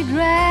that she'd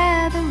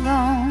rather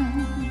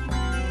roam,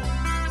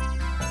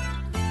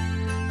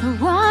 the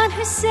one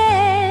who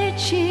said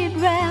she'd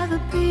rather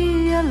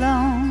be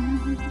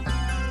alone.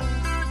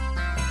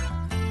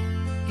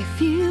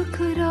 If you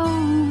could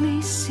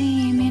only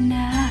see me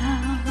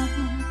now,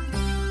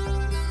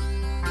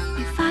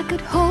 if I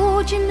could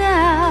hold you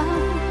now,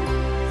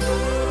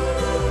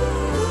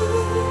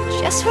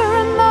 just for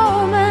a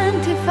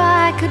moment, if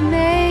I could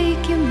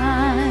make you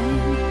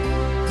mine,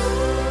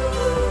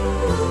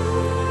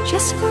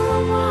 just for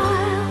a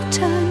while,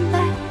 turn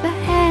back the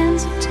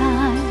hands of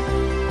time.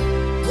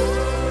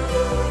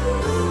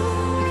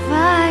 If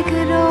I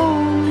could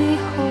only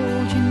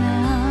hold you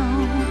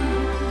now.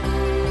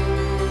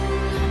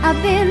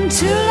 I've been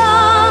too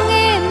long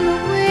in the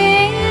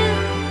wind,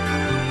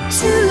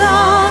 too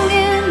long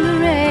in the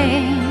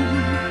rain,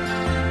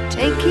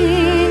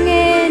 taking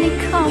any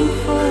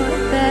comfort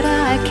that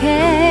I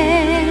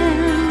can,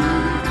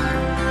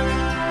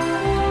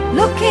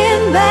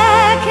 looking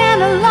back and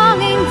a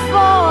longing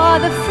for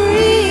the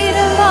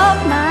freedom of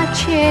my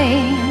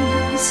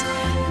chains,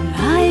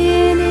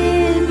 lying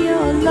in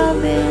your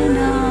loving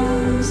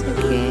arms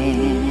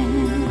again.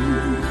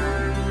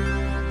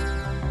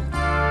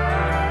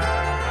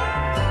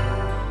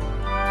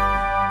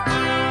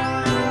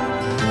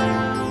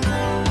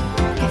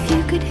 If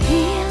you could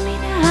hear me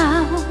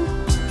now,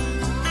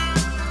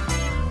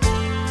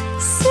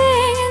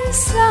 singing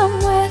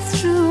somewhere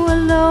through a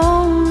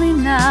lonely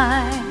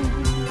night,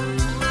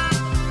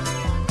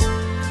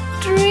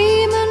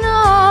 dreaming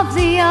of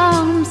the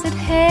arms that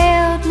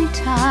held me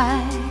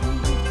tight.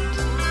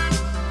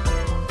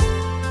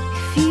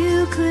 If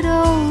you could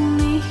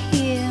only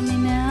hear me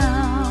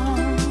now.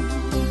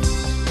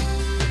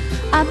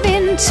 I've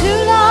been too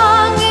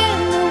long in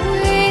the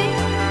wind,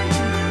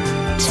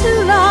 too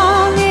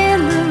long in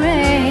the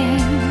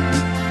rain,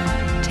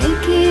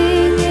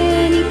 taking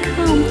any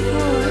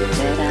comfort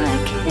that I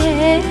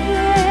can,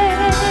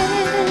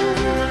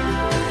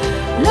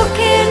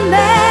 looking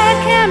back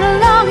and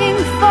longing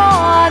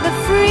for the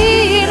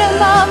freedom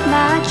of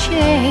my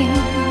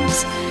chains,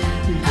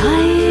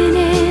 lying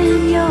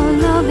in your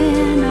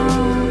loving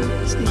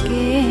arms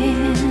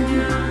again.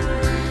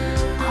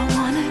 I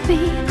wanna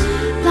be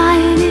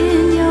lying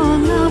in your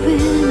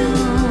loving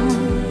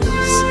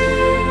arms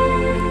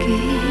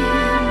again.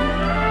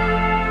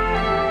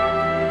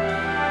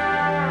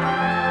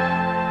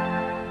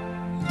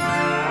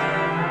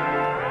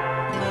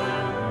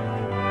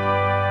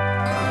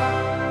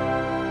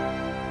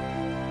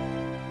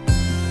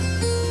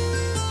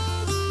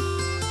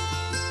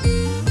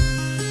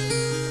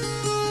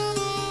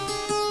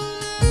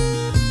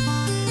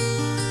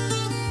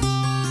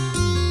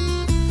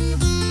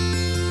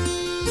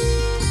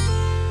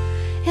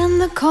 In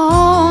the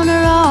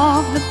corner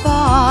of the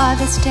bar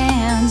there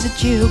stands a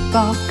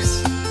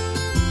jukebox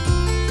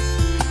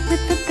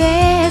with the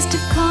best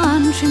of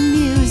country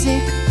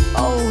music,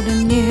 old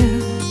and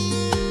new.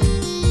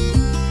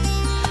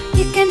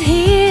 You can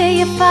hear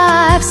your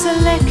 5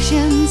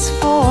 selections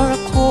for a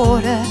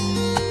quarter,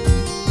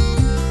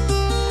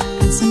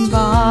 and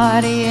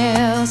somebody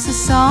else's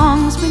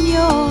songs when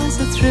yours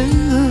are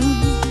through.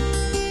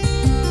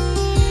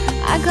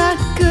 I got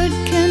good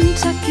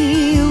Kentucky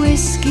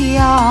whiskey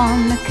on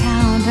the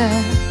counter,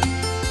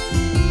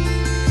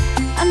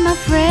 and my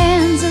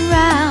friends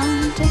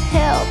around to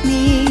help me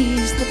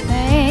ease the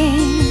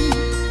pain,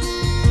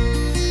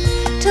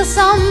 till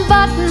some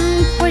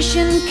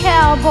button-pushing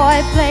cowboy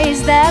plays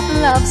that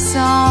love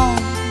song,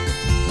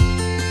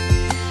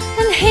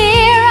 and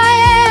here I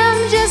am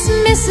just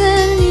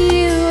missing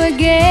you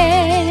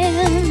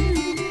again.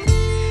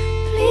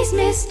 Please,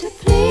 mister,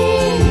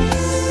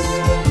 please,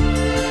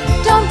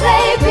 don't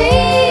play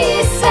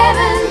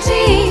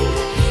B-17.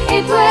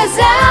 It was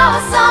our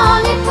song,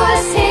 it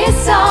was his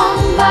song,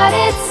 but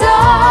it's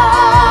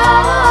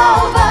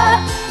over.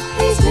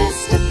 Please,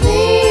 mister,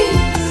 please,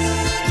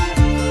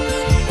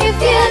 if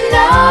you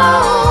know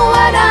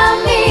what I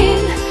mean,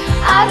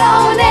 I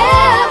don't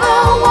ever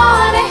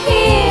want to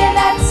hear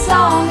that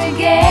song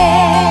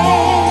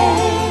again.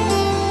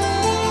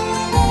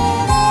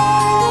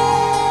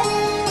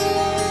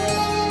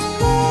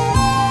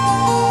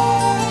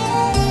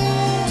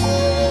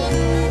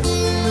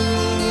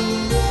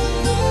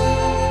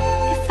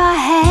 If I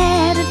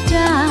had a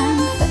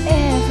dime for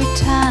every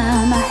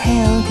time I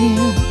held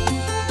you,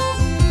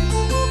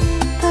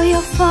 though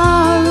you're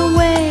far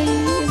away,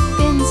 you've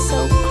been so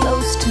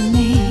close to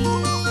me.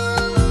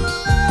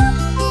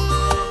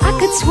 I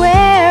could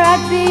swear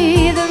I'd be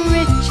the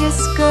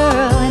richest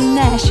girl in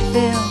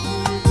Nashville,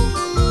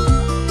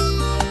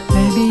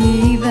 maybe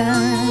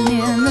even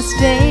in the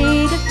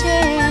state of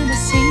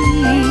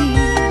Tennessee.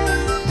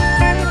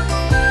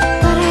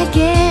 But I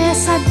guess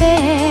I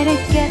better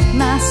get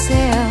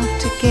myself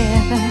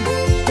together,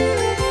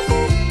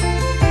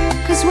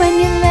 'cause when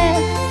you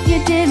left, you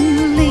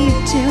didn't leave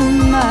too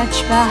much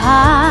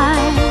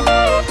behind.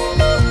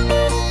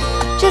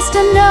 Just a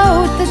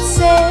note that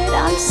said,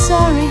 I'm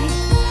sorry,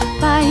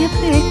 by your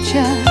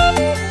picture,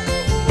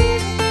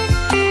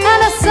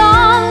 and a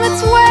song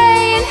that's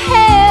weighing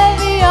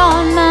heavy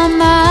on my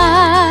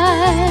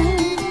mind.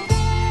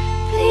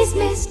 Please,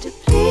 mister,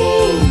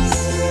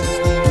 please,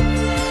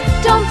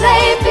 don't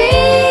play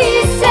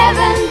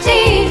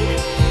B-17.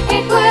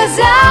 It was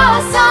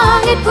our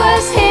song, it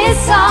was his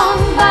song,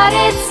 but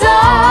it's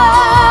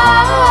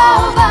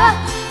over.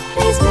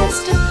 Please,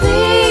 mister,